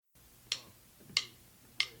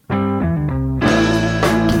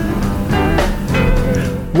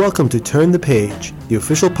Welcome to Turn the Page, the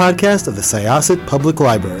official podcast of the Syosset Public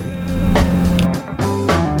Library.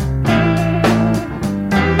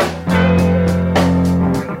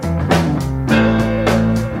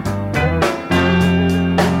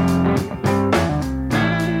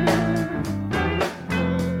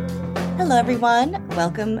 Hello, everyone.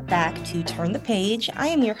 Welcome back to Turn the Page. I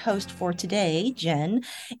am your host for today, Jenn,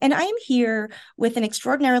 and I am here with an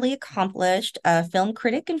extraordinarily accomplished film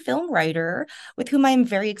critic and film writer with whom I am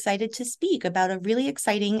very excited to speak about a really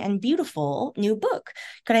exciting and beautiful new book.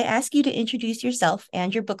 Could I ask you to introduce yourself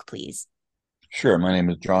and your book, please? Sure. My name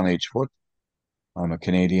is John H. Foote. I'm a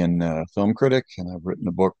Canadian film critic, and I've written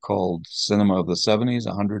a book called Cinema of the 70s,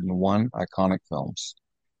 101 Iconic Films.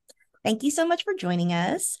 Thank you so much for joining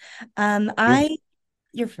us. You?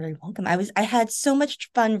 You're very welcome. I had so much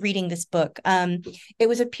fun reading this book. It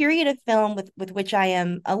was a period of film with which I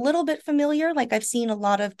am a little bit familiar. Like I've seen a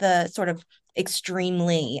lot of the sort of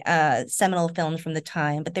extremely seminal films from the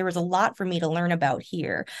time, but there was a lot for me to learn about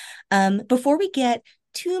here. Before we get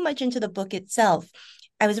too much into the book itself,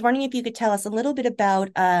 I was wondering if you could tell us a little bit about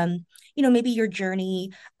maybe your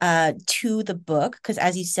journey to the book, because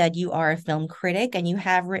as you said, you are a film critic and you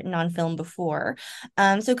have written on film before.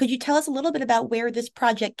 So could you tell us a little bit about where this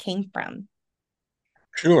project came from?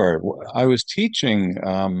 Sure. I was teaching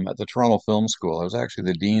at the Toronto Film School. I was actually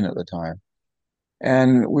the dean at the time.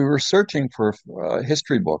 And we were searching for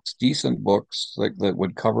history books, decent books like that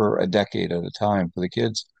would cover a decade at a time for the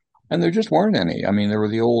kids. And there just weren't any. I mean, there were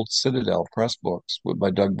the old Citadel press books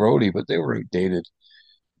by Doug Brody, but they were outdated.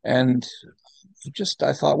 And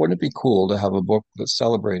I thought, wouldn't it be cool to have a book that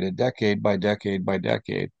celebrated decade by decade by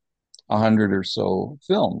decade, 100 or so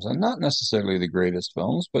films, and not necessarily the greatest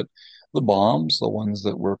films, but the bombs, the ones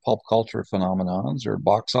that were pulp culture phenomenons or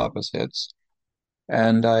box office hits.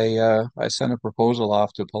 And I sent a proposal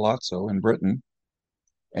off to Palazzo in Britain,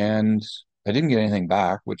 and I didn't get anything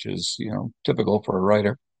back, which is, typical for a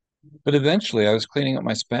writer. But eventually I was cleaning up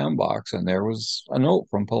my spam box and there was a note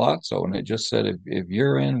from Palazzo and it just said, if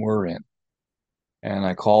you're in, we're in. And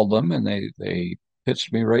I called them and they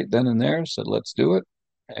pitched me right then and there, said, let's do it.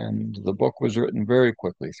 And the book was written very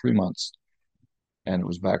quickly, 3 months, and it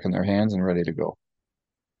was back in their hands and ready to go.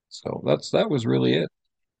 So that was really it.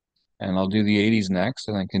 And I'll do the 80s next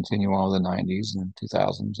and then continue on with the 90s and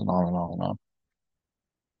 2000s and on and on and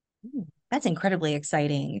on. That's incredibly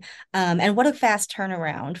exciting. And what a fast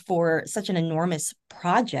turnaround for such an enormous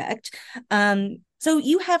project. So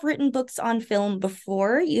you have written books on film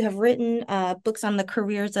before. You have written books on the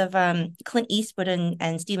careers of Clint Eastwood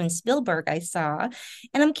and Steven Spielberg, I saw.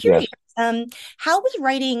 And I'm curious, Yes. how was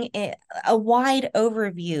writing a wide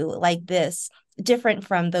overview like this different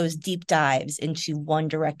from those deep dives into one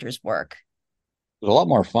director's work? It was a lot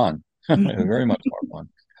more fun, very much more fun.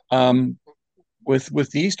 Um, with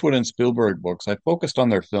the Eastwood and Spielberg books, I focused on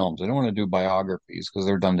their films. I don't want to do biographies because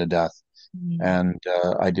they're done to death. And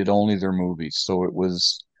I did only their movies. So it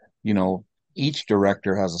was, you know, each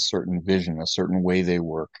director has a certain vision, a certain way they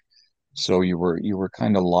work. So you were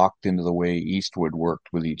kind of locked into the way Eastwood worked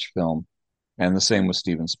with each film, and the same with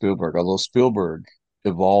Steven Spielberg. Although Spielberg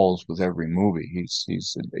evolves with every movie,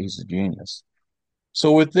 he's a genius.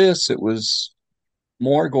 So with this, it was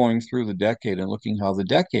more going through the decade and looking how the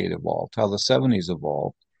decade evolved, how the 70s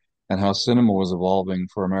evolved, and how cinema was evolving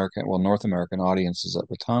for North American audiences at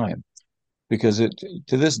the time because it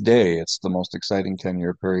to this day it's the most exciting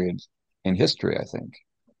 10-year period in history, I think.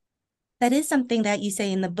 That is something that you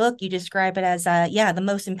say in the book. You describe it as the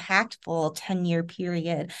most impactful 10-year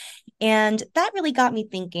period. And that really got me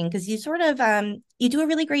thinking because you sort of you do a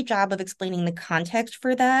really great job of explaining the context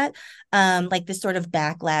for that. Like this sort of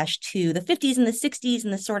backlash to the 50s and the 60s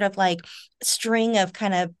and the sort of like string of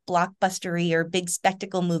kind of blockbustery or big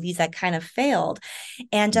spectacle movies that kind of failed.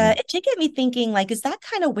 And Mhm. it did get me thinking, like, is that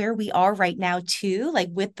kind of where we are right now too? Like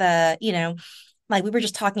with like we were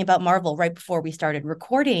just talking about Marvel right before we started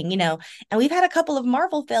recording, and we've had a couple of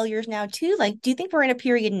Marvel failures now too. Like, do you think we're in a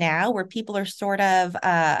period now where people are sort of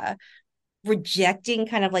rejecting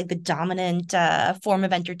kind of like the dominant form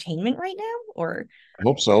of entertainment right now? Or I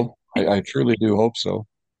hope so. I truly do hope so.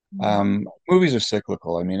 Movies are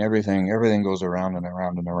cyclical. I mean, everything goes around and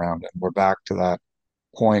around and around, and we're back to that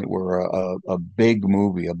point where a big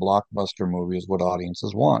movie, a blockbuster movie, is what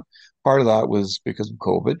audiences want. Part of that was because of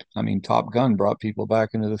COVID. I mean, Top Gun brought people back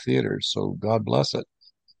into the theaters, so God bless it.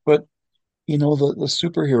 But the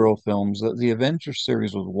superhero films, the Avengers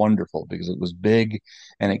series was wonderful because it was big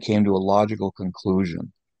and it came to a logical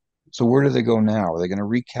conclusion. So where do they go now? Are they going to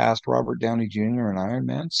recast Robert Downey Jr. and Iron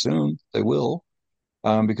Man? Soon they will,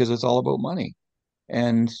 because it's all about money.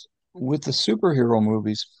 And with the superhero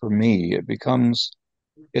movies, for me, it becomes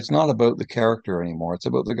it's not about the character anymore. It's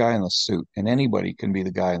about the guy in the suit, and anybody can be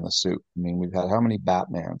the guy in the suit. I mean, we've had how many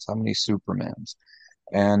Batmans, how many Supermans,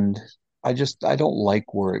 and I don't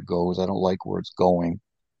like where it goes. I don't like where it's going.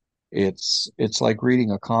 It's like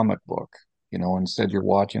reading a comic book, instead you're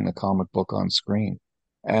watching the comic book on screen.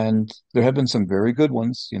 And there have been some very good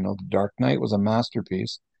ones. The Dark Knight was a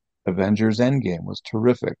masterpiece. Avengers Endgame was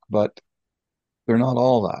terrific, but they're not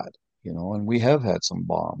all that, and we have had some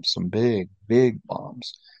bombs, some big, big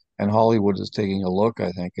bombs. And Hollywood is taking a look,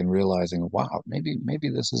 I think, and realizing, wow, maybe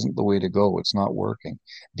this isn't the way to go. It's not working.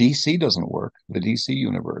 DC doesn't work. The DC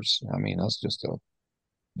universe. I mean, that's just a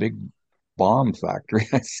big bomb factory,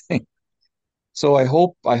 I think. So I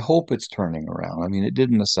hope it's turning around. I mean, it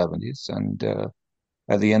did in the 70s, and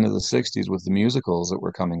at the end of the 60s with the musicals that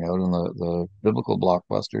were coming out and the biblical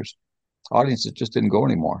blockbusters, audiences just didn't go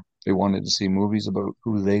anymore. They wanted to see movies about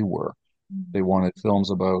who they were. They wanted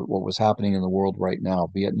films about what was happening in the world right now,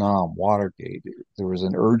 Vietnam, Watergate. There was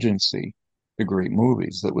an urgency to great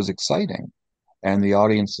movies that was exciting. And the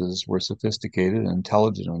audiences were sophisticated and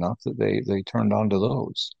intelligent enough that they turned on to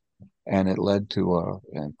those. And it led to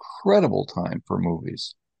an incredible time for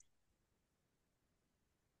movies.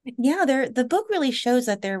 Yeah, the book really shows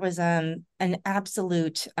that there was an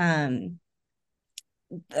absolute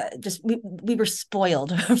just we were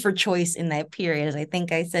spoiled for choice in that period, as I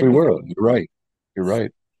think I said We before. were. You're right. You're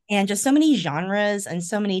right. And just so many genres and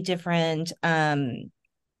so many different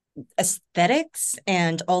aesthetics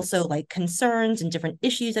and also like concerns and different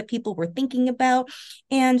issues that people were thinking about.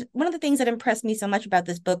 And one of the things that impressed me so much about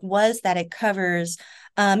this book was that it covers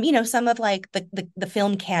some of like the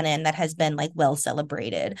film canon that has been like well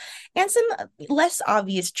celebrated and some less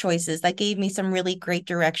obvious choices that gave me some really great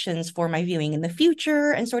directions for my viewing in the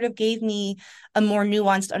future and sort of gave me a more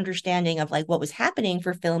nuanced understanding of like what was happening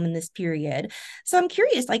for film in this period. So I'm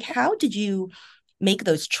curious, like, how did you make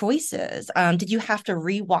those choices? Did you have to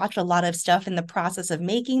rewatch a lot of stuff in the process of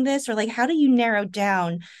making this, or like how do you narrow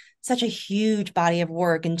down such a huge body of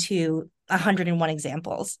work into 101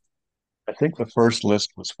 examples? I think the first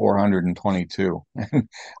list was 422.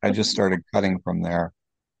 I just started cutting from there.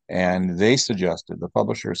 And the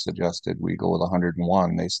publisher suggested we go with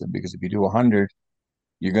 101. They said, because if you do 100,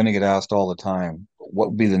 you're going to get asked all the time, what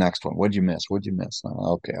would be the next one? What'd you miss? What'd you miss?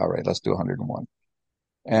 Okay, all right, let's do 101.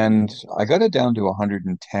 And I got it down to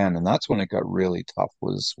 110, and that's when it got really tough,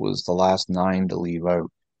 was the last nine to leave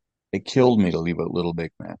out. It killed me to leave out Little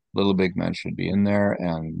Big Man. Little Big Man should be in there,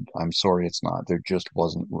 and I'm sorry it's not. There just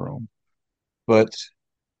wasn't room. But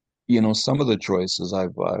some of the choices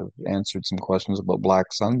I've answered some questions about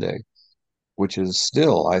Black Sunday, which is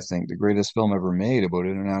still, I think, the greatest film ever made about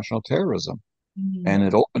international terrorism. And Mm.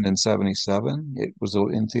 it opened in 77. It was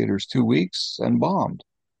in theaters 2 weeks and bombed.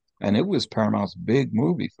 And it was Paramount's big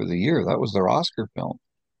movie for the year. That was their Oscar film.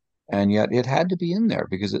 And yet it had to be in there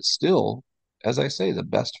because it's still, as I say, the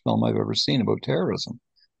best film I've ever seen about terrorism.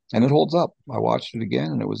 And it holds up. I watched it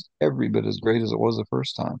again and it was every bit as great as it was the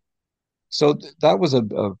first time. So that was a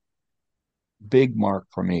big mark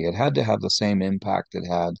for me. It had to have the same impact it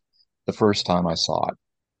had the first time I saw it.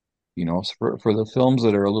 So for the films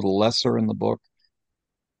that are a little lesser in the book,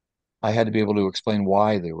 I had to be able to explain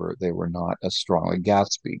why they were not as strong. Like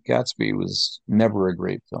Gatsby. Gatsby was never a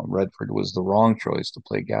great film. Redford was the wrong choice to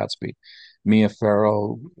play Gatsby. Mia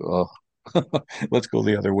Farrow, let's go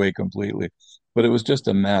the other way completely. But it was just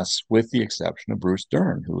a mess, with the exception of Bruce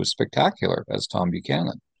Dern, who was spectacular as Tom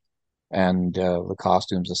Buchanan. And the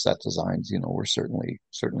costumes, the set designs, were certainly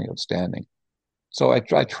outstanding. So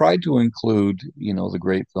I tried to include, the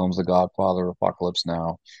great films, The Godfather, Apocalypse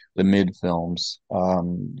Now, the mid films,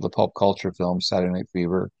 the pulp culture films, Saturday Night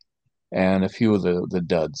Fever, and a few of the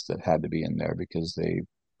duds that had to be in there because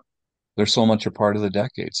they're so much a part of the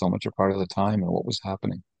decade, so much a part of the time and what was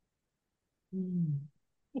happening. Mm.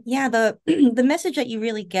 Yeah, the the message that you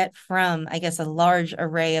really get from, I guess, a large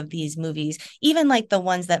array of these movies, even like the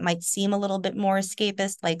ones that might seem a little bit more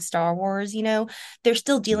escapist, like Star Wars, they're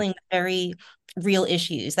still dealing with very real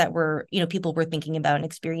issues that people were thinking about and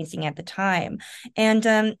experiencing at the time. And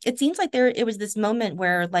it seems like it was this moment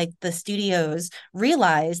where like the studios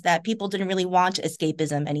realized that people didn't really want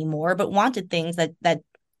escapism anymore, but wanted things that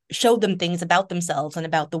showed them things about themselves and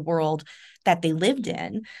about the world that they lived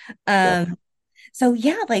in. Yeah. So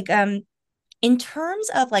yeah, like in terms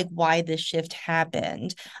of like why this shift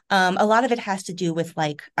happened, a lot of it has to do with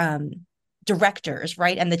like directors,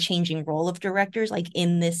 right? And the changing role of directors like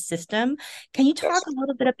in this system. Can you Yes. talk a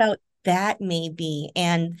little bit about that maybe?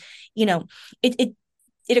 And you know, it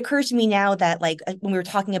it occurs to me now that like when we were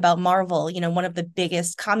talking about Marvel, one of the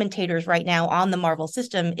biggest commentators right now on the Marvel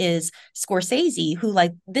system is Scorsese, who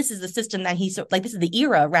like this is the system that like this is the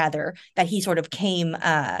era rather that he sort of came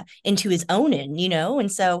into his own in.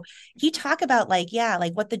 And so he talked about like yeah,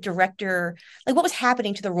 like what the director, like what was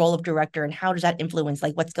happening to the role of director and how does that influence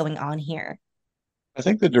like what's going on here. I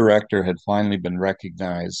think the director had finally been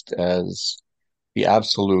recognized as the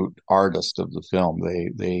absolute artist of the film.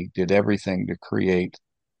 They did everything to create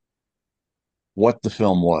what the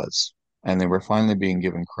film was, and they were finally being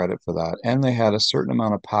given credit for that. And they had a certain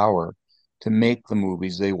amount of power to make the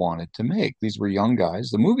movies they wanted to make. These were young guys.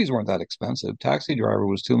 The movies weren't that expensive. Taxi Driver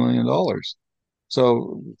was $2 million.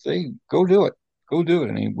 So they go do it,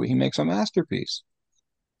 and he makes a masterpiece.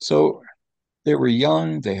 So they were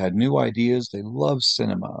young, they had new ideas, they loved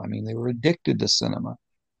cinema. I mean, they were addicted to cinema.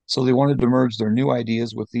 So they wanted to merge their new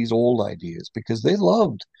ideas with these old ideas because they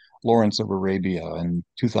loved Lawrence of Arabia and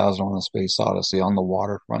 2001: A Space Odyssey on the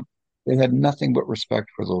waterfront. They had nothing but respect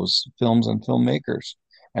for those films and filmmakers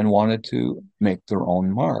and wanted to make their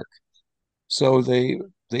own mark. So they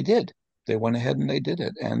did. They went ahead and they did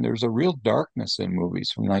it. And there's a real darkness in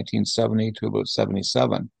movies from 1970 to about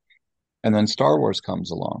 77. And then Star Wars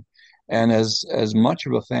comes along. And as much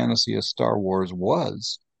of a fantasy as Star Wars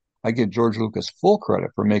was, I give George Lucas full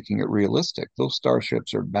credit for making it realistic. Those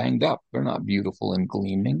starships are banged up. They're not beautiful and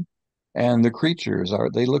gleaming. And the creatures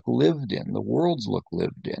they look lived in. The worlds look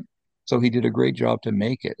lived in. So he did a great job to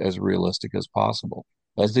make it as realistic as possible,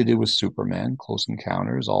 as they did with Superman, Close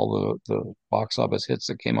Encounters, all the box office hits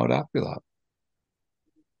that came out after that.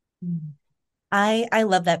 I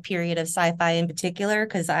love that period of sci-fi in particular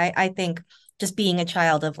because I think just being a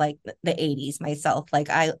child of like the 80s myself, like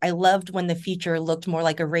I loved when the future looked more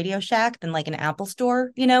like a Radio Shack than like an Apple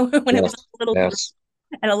store, when it was Yes, a little yes.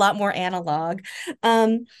 and a lot more analog.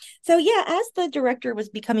 Um, so yeah, as the director was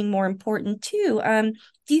becoming more important too,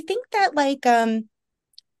 do you think that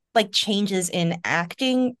like changes in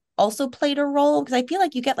acting also played a role? Because I feel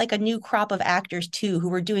like you get like a new crop of actors too who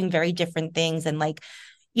were doing very different things and like,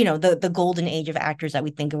 the golden age of actors that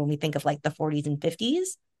we think of when we think of like the 40s and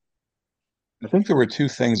 50s. I think there were two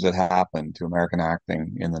things that happened to American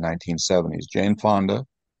acting in the 1970s, Jane Fonda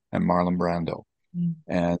and Marlon Brando. Mm.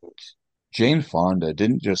 And Jane Fonda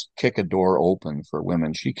didn't just kick a door open for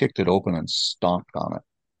women. She kicked it open and stomped on it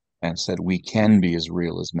and said, we can be as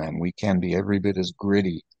real as men. We can be every bit as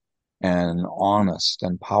gritty and honest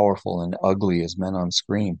and powerful and ugly as men on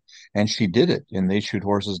screen. And she did it in They Shoot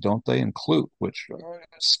Horses, Don't They? And Clute, which are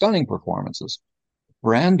stunning performances.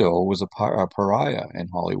 Brando was a pariah in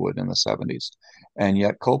Hollywood in the 70s, and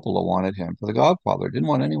yet Coppola wanted him for The Godfather. Didn't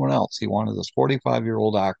want anyone else. He wanted this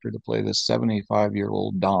 45-year-old actor to play this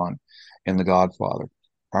 75-year-old Don in The Godfather.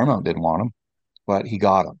 Paramount didn't want him, but he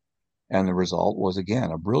got him. And the result was, again,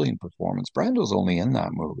 a brilliant performance. Brando's only in that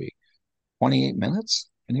movie 28 minutes,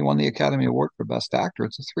 and he won the Academy Award for Best Actor.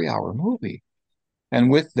 It's a 3-hour movie. And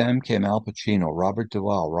with them came Al Pacino, Robert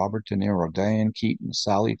Duvall, Robert De Niro, Diane Keaton,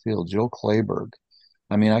 Sally Field, Jill Clayburgh.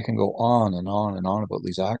 I mean, I can go on and on and on about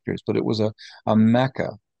these actors, but it was a mecca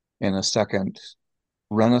in a second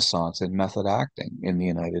renaissance in method acting in the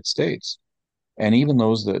United States. And even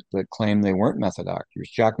those that claim they weren't method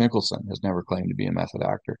actors, Jack Nicholson has never claimed to be a method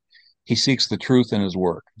actor. He seeks the truth in his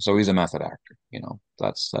work, so he's a method actor.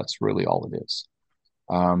 That's really all it is.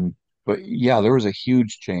 But yeah, there was a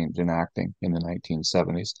huge change in acting in the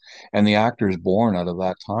 1970s, and the actors born out of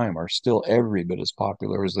that time are still every bit as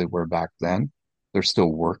popular as they were back then. They're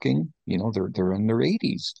still working. They're in their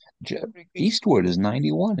 80s. Eastwood is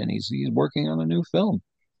 91, and he's working on a new film,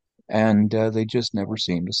 and they just never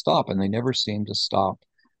seem to stop, and they never seem to stop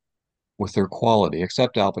with their quality,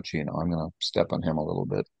 except Al Pacino. I'm going to step on him a little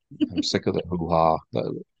bit. I'm sick of the hoo-ha.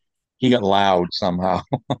 He got loud somehow.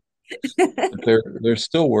 They're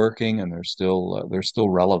still working, and they're still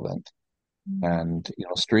relevant. And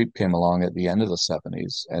Streep came along at the end of the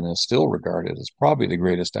 70s and is still regarded as probably the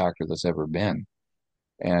greatest actor that's ever been.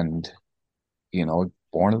 And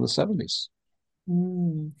born in the 70s.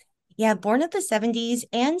 Mm. Yeah, born of the 70s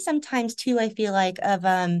and sometimes too, I feel like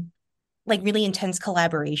really intense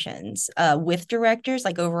collaborations with directors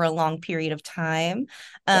like over a long period of time.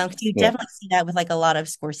 'Cause you Yeah. definitely see that with like a lot of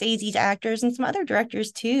Scorsese's actors and some other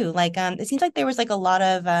directors too. Like it seems like there was like a lot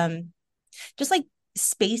of just like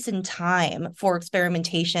space and time for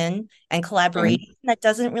experimentation and And collaboration that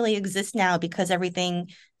doesn't really exist now because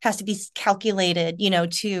everything has to be calculated,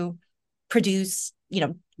 to produce,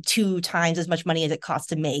 2 times as much money as it costs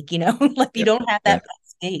to make, like you yeah, don't have yeah. that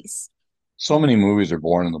space. So many movies are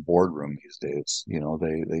born in the boardroom these days.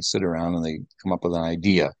 They sit around and they come up with an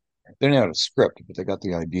idea. They don't have a script, but they got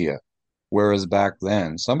the idea. Whereas back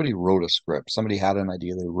then, somebody wrote a script, somebody had an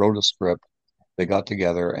idea, they wrote a script, they got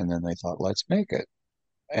together, and then they thought, let's make it.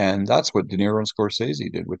 And that's what De Niro and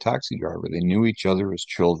Scorsese did with Taxi Driver. They knew each other as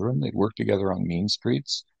children. They'd worked together on Mean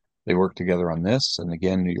Streets. They worked together on this, and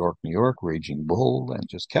again, New York, Raging Bull, and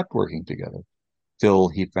just kept working together till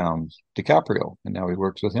he found DiCaprio, and now he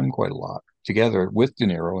works with him quite a lot, together with De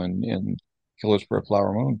Niro in Killers for a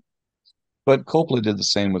Flower Moon. But Coppola did the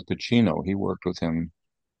same with Pacino. He worked with him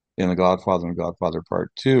in The Godfather and Godfather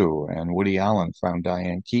Part Two, and Woody Allen found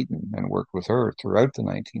Diane Keaton and worked with her throughout the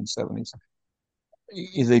 1970s.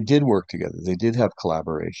 They did work together. They did have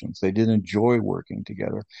collaborations. They did enjoy working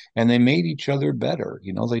together, and they made each other better.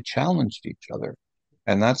 They challenged each other.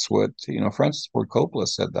 And that's what, Francis Ford Coppola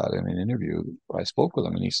said that in an interview. I spoke with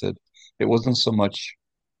him, and he said it wasn't so much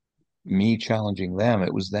me challenging them,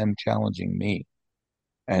 it was them challenging me.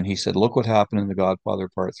 And he said, look what happened in The Godfather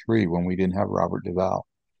Part Three when we didn't have Robert Duvall.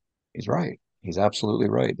 He's right. He's absolutely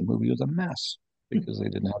right. The movie was a mess because they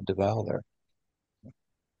didn't have Duvall there.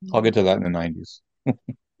 I'll get to that in the 90s.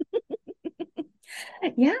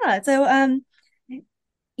 Yeah. So,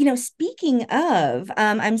 speaking of,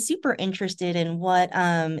 I'm super interested in what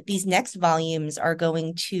these next volumes are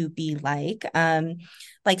going to be like.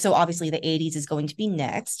 So obviously the 80s is going to be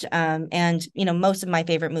next. And most of my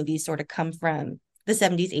favorite movies sort of come from the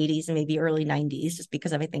 70s, 80s, and maybe early 90s, just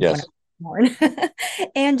because of I think when I Yes. was born.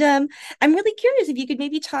 And I'm really curious if you could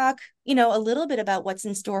maybe talk, a little bit about what's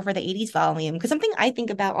in store for the 80s volume. Because something I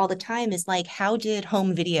think about all the time is like, how did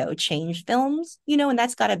home video change films? And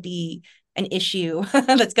that's got to be an issue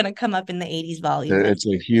that's going to come up in the 80s volume. It's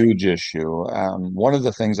a huge issue. One of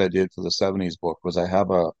the things I did for the 70s book was I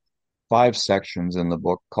have a 5 sections in the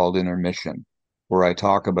book called Intermission, where I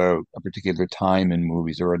talk about a particular time in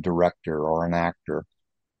movies or a director or an actor.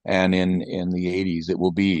 And in the 80s, it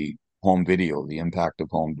will be home video, the impact of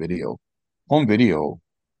home video. Home video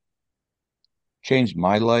changed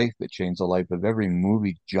my life. It changed the life of every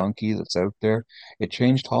movie junkie that's out there. It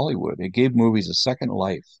changed Hollywood. It gave movies a second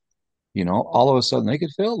life. All of a sudden they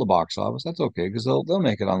could fill the box office. That's okay because they'll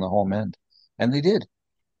make it on the home end, and they did.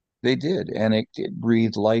 They did, and it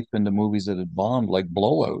breathed life into movies that had bombed, like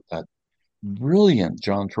Blowout, that brilliant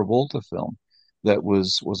John Travolta film that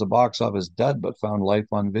was a box office dud but found life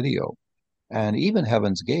on video. And even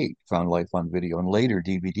Heaven's Gate found life on video, and later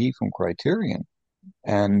DVD from Criterion.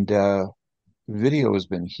 And video has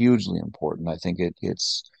been hugely important. I think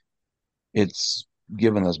it's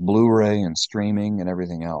given us Blu-ray and streaming and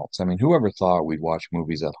everything else. I mean, whoever thought we'd watch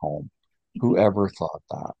movies at home? Whoever thought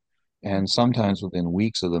that? And sometimes within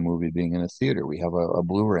weeks of the movie being in a theater, we have a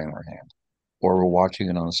Blu-ray in our hand, or we're watching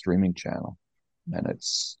it on a streaming channel. And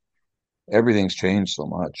everything's changed so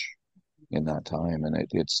much in that time. And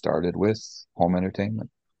it started with home entertainment.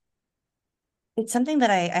 It's something that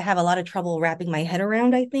I have a lot of trouble wrapping my head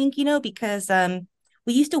around, I think, because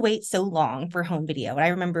we used to wait so long for home video. And I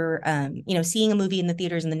remember, seeing a movie in the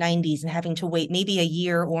theaters in the 90s and having to wait maybe a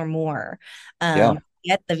year or more Yeah. to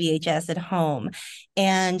get the VHS at home.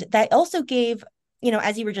 And that also gave,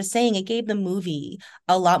 as you were just saying, it gave the movie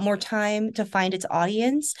a lot more time to find its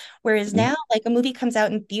audience. Whereas Mhm. now, like a movie comes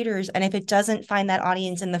out in theaters, and if it doesn't find that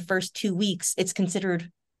audience in the first 2 weeks, it's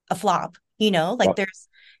considered a flop, like Yep. there's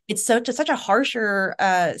it's such a harsher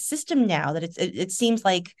system now that it seems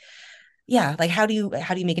like, yeah, like how do you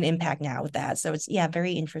make an impact now with that? So it's, yeah,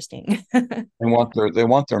 very interesting. They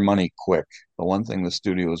want their money quick. The one thing the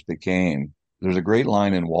studios became, there's a great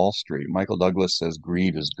line in Wall Street. Michael Douglas says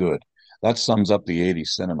greed is good. That sums up the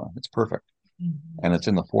 80s cinema. It's perfect. And it's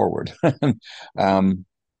in the forward. um,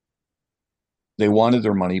 they wanted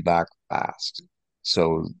their money back fast.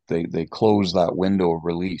 So they closed that window of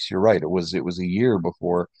release. You're right. It was a year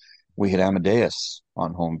before we had Amadeus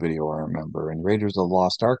on home video, I remember, and Raiders of the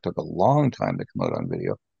Lost Ark took a long time to come out on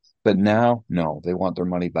video. But now, no, they want their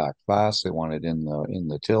money back fast. They want it in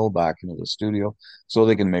the till back into the studio so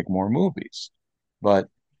they can make more movies. But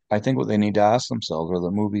I think what they need to ask themselves are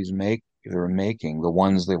the movies they're making the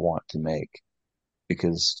ones they want to make,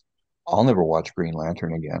 because I'll never watch Green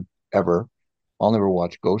Lantern again, ever. I'll never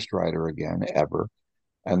watch Ghost Rider again, ever.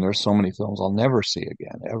 And there's so many films I'll never see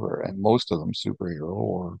again, ever. And most of them superhero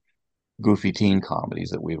or goofy teen comedies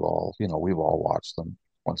that we've all watched them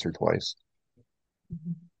once or twice.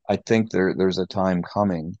 I think there's a time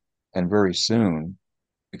coming, and very soon,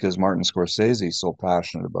 because Martin Scorsese is so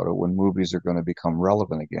passionate about it, when movies are going to become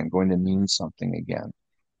relevant again, going to mean something again.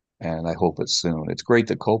 And I hope it's soon. It's great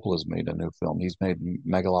that Coppola's made a new film. He's made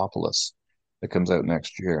Megalopolis that comes out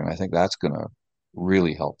next year, and I think that's going to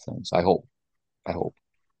really help things. I hope. I hope.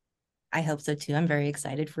 I hope so too. I'm very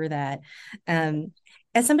excited for that. Um,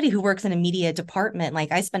 as somebody who works in a media department,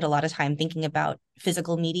 like I spend a lot of time thinking about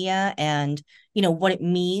physical media and, what it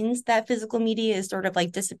means that physical media is sort of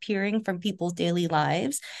like disappearing from people's daily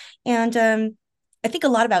lives. And I think a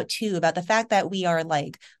lot about the fact that we are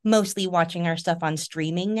like mostly watching our stuff on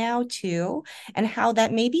streaming now too, and how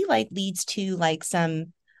that maybe like leads to like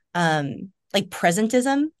some like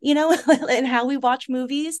presentism, and how we watch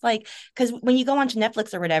movies. Like, because when you go onto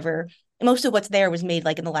Netflix or whatever, most of what's there was made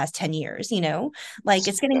like in the last 10 years, like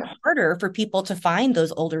it's getting harder for people to find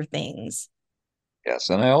those older things.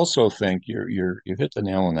 Yes, and I also think you've hit the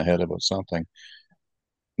nail on the head about something.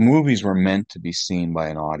 Movies were meant to be seen by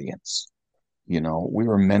an audience. We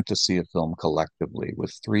were meant to see a film collectively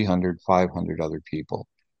with 300, 500 other people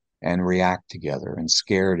and react together and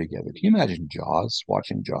scare together. Can you imagine Jaws,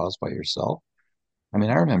 watching Jaws by yourself? I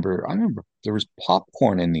mean, I remember there was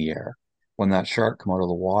popcorn in the air when that shark come out of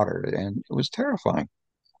the water, and it was terrifying.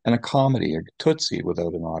 And a comedy, a Tootsie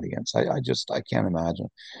without an audience. I can't imagine.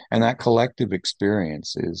 And that collective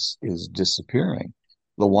experience is disappearing.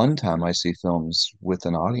 The one time I see films with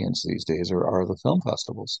an audience these days are the film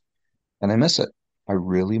festivals. And I miss it. I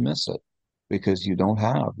really miss it because you don't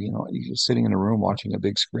have, you're sitting in a room watching a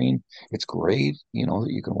big screen. It's great, that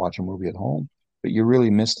you can watch a movie at home, but you really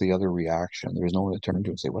miss the other reaction. There's no one to turn to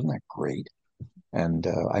and say, wasn't that great? And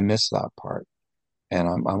I miss that part. And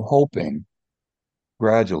I'm hoping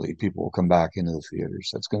gradually people will come back into the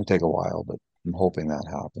theaters. It's going to take a while, but I'm hoping that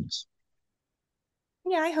happens.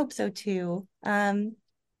 Yeah, I hope so too.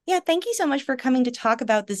 Yeah, thank you so much for coming to talk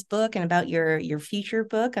about this book and about your future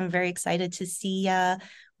book. I'm very excited to see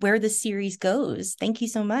where the series goes. Thank you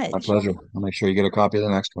so My much. pleasure. I'll make sure you get a copy of the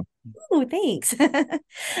next one. Oh, thanks.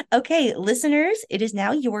 Okay, listeners, it is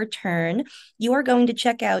now your turn. You are going to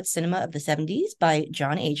check out Cinema of the 70s by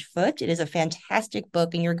John H. Foote. It is a fantastic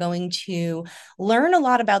book, and you're going to learn a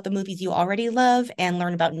lot about the movies you already love and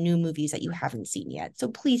learn about new movies that you haven't seen yet. So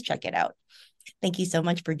please check it out. Thank you so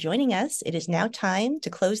much for joining us. It is now time to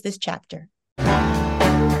close this chapter.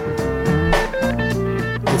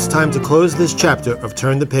 It's time to close this chapter of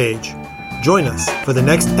Turn the Page. Join us for the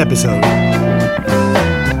next episode.